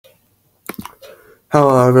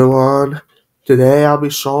Hello everyone. Today I'll be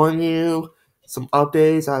showing you some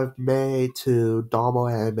updates I've made to Domo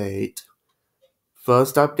Animate.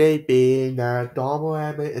 First update being that Domo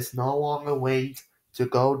Animate is no longer linked to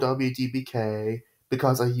GoWDBK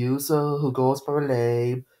because a user who goes by the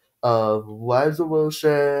name of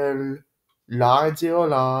Resolution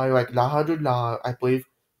 909, like 909, I believe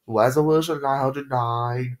Resolution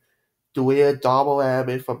 909, doing a Domo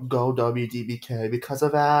Animate from GoWDBK. Because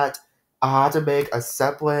of that, I had to make a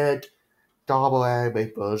separate Domo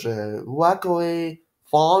Animate version. Luckily,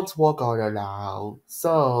 fonts work on it now.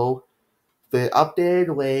 So, the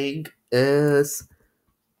updated link is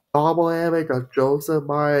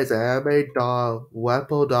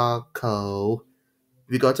domoanimate.josephmyersAnimate.wepo.co.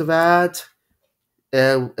 If you go to that,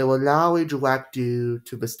 it will now redirect you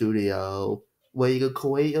to the studio where you can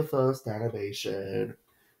create your first animation.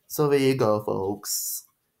 So there you go, folks.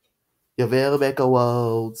 Your video maker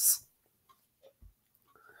worlds.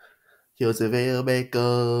 Here's your video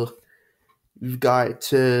maker. You've got it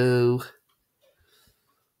too.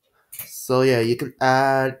 So yeah, you can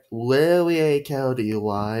add literally any character you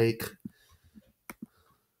like.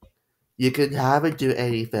 You can have it do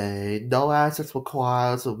anything. No assets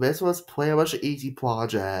required, so this was pretty much an easy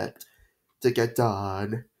project to get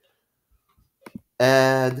done.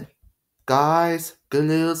 And guys, good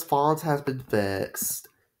news, font has been fixed.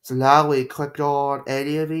 So now we click on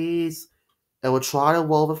any of these, and we'll try to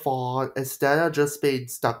roll the font instead of just being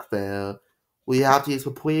stuck there. We have to use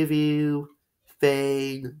the preview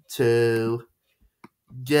thing to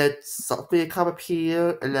get something to come up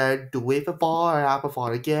here, and then delete the font and add the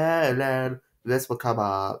font again, and then this will come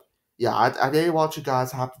up. Yeah, I didn't want you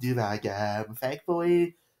guys to have to do that again.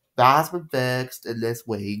 Thankfully, that's been fixed in this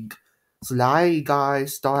week. So now you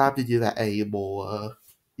guys don't have to do that anymore.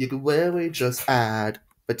 You can literally just add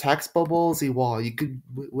the text bubbles you want. You can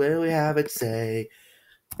literally have it say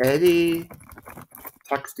any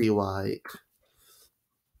text you like.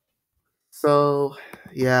 So,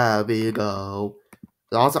 yeah, there you go.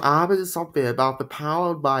 And also, I added something about the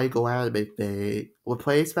powered by Go Anime thing.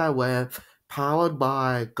 Replace that with powered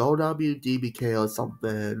by GoWDBK or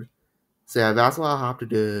something. So yeah, that's what I have to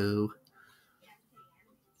do.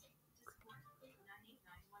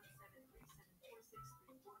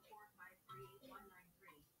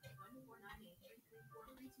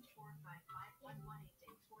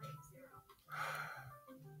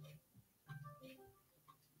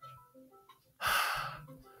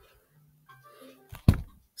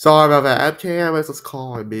 Sorry about that. MKMS is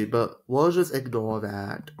calling me, but we'll just ignore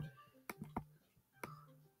that.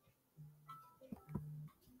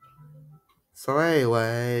 So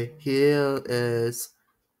anyway, here is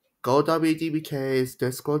GoWDBK's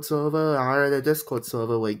Discord server. I added a Discord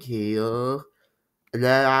server link here. And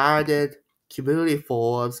then I added community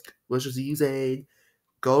forums, which is using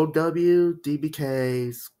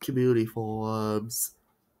GoWDBK's community forums.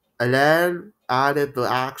 And then added the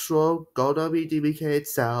actual GoWDBK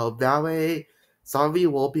itself. That way, some of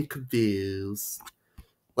you won't be confused.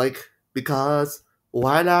 Because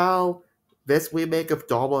right now, this remake of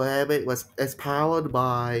Domo Animate is powered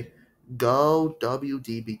by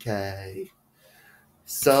GoWDBK.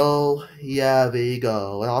 So, yeah, there you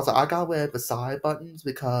go. And also, I got rid of the side buttons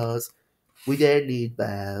because we didn't need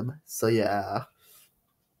them. So, yeah.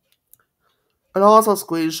 And also,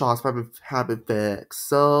 screenshots have been fixed.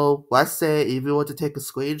 So, let's say if you want to take a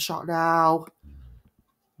screenshot now,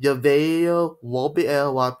 your video won't be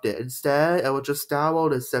interrupted. Instead, it will just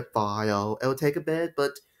download a zip file. It will take a bit,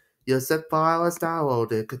 but your zip file is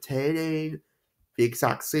downloaded containing the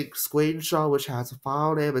exact screenshot, which has a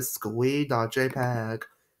file name as screen.jpg.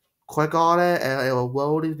 Click on it, and it will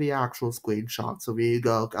load in the actual screenshot. So there you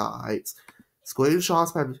go, guys.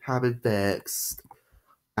 Screenshots have been fixed.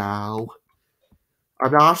 Now,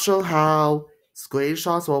 I'm not sure how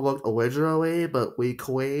screenshots will work originally, but we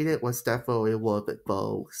created was definitely worth it,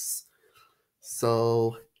 folks.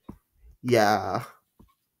 So, yeah.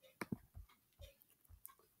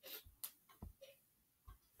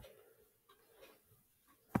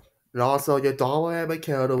 And also, your dynamic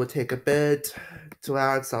character would take a bit to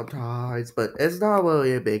add sometimes, but it's not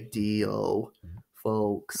really a big deal,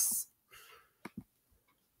 folks.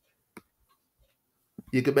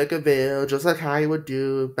 You can make a video just like how you would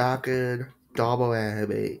do back in Domo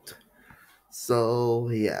Animate. So,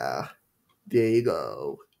 yeah. There you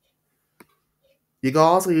go. You can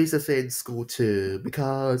also use this in school too,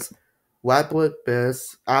 because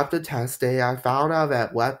WebWit after testing, I found out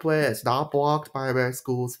that WebWit is not blocked by my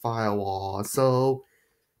school's firewall, so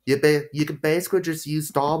you can basically just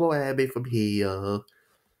use normal anime from here.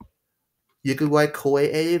 You can like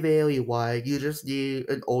create any video you want. You just need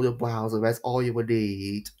an older browser. That's all you would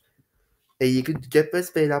need. And you can get this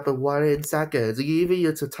thing up and running in seconds. You even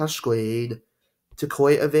use a touchscreen to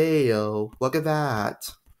create a video. Look at that.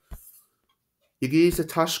 You can use a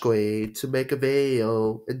touchscreen to make a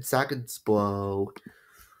video in seconds, bro.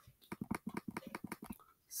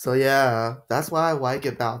 So yeah, that's what I like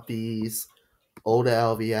about these older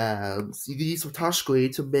LVMs. You can use a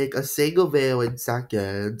touchscreen to make a single video in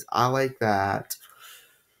seconds. I like that.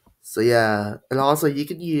 So yeah, and also you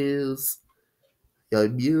can use your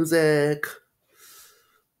music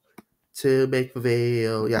to make the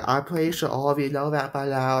video. Yeah, I'm pretty sure all of you know that by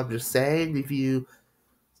now. I'm just saying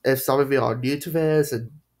if some of you are new to this and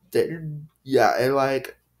didn't, yeah, and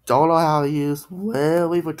like don't know how to use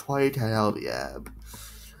really the 2010 LVM.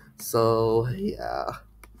 So yeah,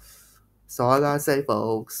 so I gotta say,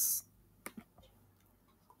 folks,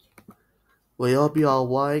 we hope you all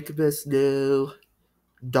like this new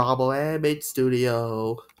Domo Animate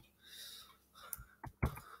Studio.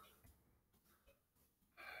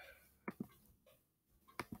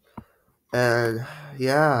 And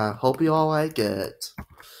yeah, hope you all like it.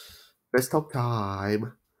 This took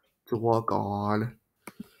time to work on.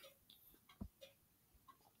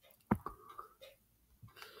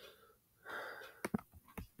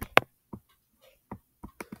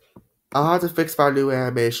 I'll have to fix my new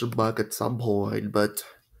animation bug at some point, but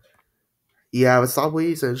yeah, for some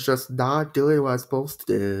reason it's just not doing what it's supposed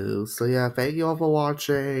to do. So yeah, thank you all for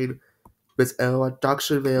watching this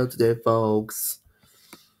introduction video today, folks.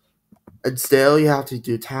 And still, you have to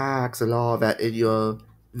do tags and all that in your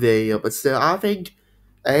video, but still, I think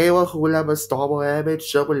anyone who remembers Star Wars Image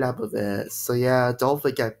should remember this. So yeah, don't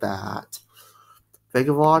forget that. Thank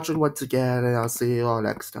you for watching once again, and I'll see you all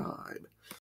next time.